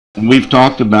And we've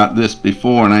talked about this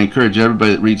before, and I encourage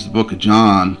everybody that reads the book of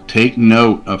John, take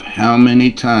note of how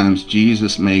many times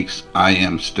Jesus makes I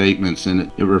am statements,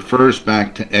 and it refers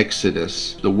back to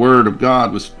Exodus. The word of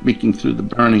God was speaking through the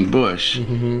burning bush.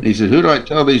 And he said, who do I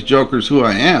tell these jokers who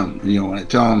I am? When I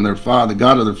tell them their father,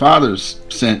 God of their fathers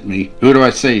sent me, who do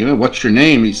I say? What's your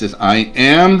name? He says, I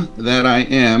am that I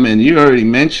am. And you already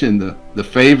mentioned the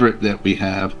favorite that we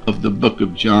have of the book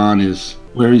of John is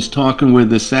where he's talking with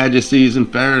the Sadducees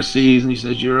and Pharisees, and he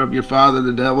says, you're of your father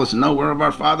the devil. Says, no, we're of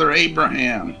our father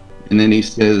Abraham. And then he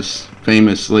says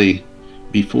famously,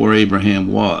 before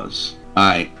Abraham was,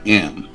 I am.